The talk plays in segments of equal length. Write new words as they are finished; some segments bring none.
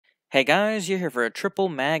Hey guys, you're here for a triple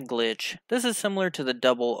mag glitch. This is similar to the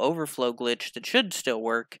double overflow glitch that should still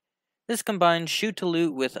work. This combines shoot to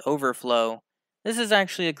loot with overflow. This is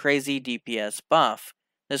actually a crazy DPS buff.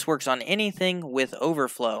 This works on anything with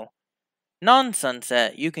overflow.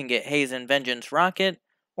 Non-sunset, you can get Hezen Vengeance rocket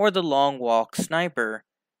or the long walk sniper.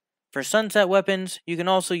 For sunset weapons, you can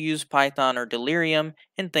also use Python or Delerium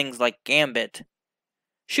in things like Gambit.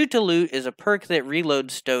 Shoot to loot is a perk that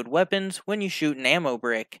reloads stowed weapons when you shoot an ammo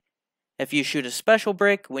brick. If you shoot a special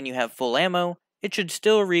brick when you have full ammo, it should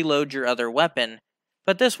still reload your other weapon,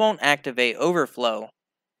 but this won't activate overflow.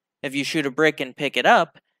 If you shoot a brick and pick it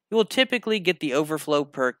up, you will typically get the overflow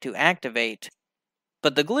perk to activate.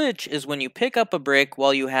 But the glitch is when you pick up a brick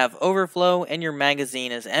while you have overflow and your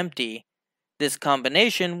magazine is empty. This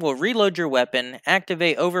combination will reload your weapon,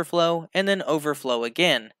 activate overflow, and then overflow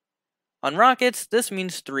again. On rockets, this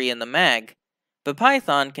means 3 in the mag, but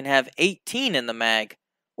Python can have 18 in the mag,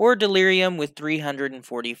 or Delerium with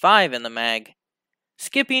 345 in the mag.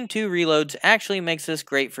 Skipping 2 reloads actually makes this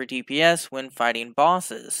great for DPS when fighting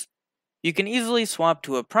bosses. You can easily swap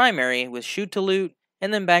to a primary with shoot to loot,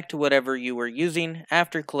 and then back to whatever you were using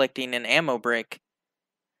after collecting an ammo brick.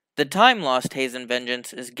 The time lost Hezen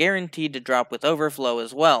Vengeance is guaranteed to drop with overflow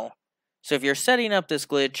as well, so if you're setting up this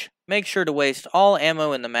glitch, make sure to waste all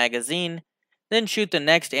ammo in the magazine, then shoot the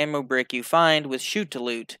next ammo brick you find with shoot to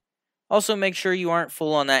loot. Also make sure you aren't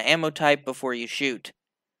full on that ammo type before you shoot.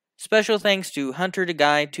 Special thanks to Hunter to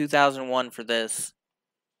Guy 2001 for this.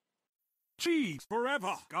 Cheese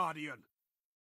forever, Guardian.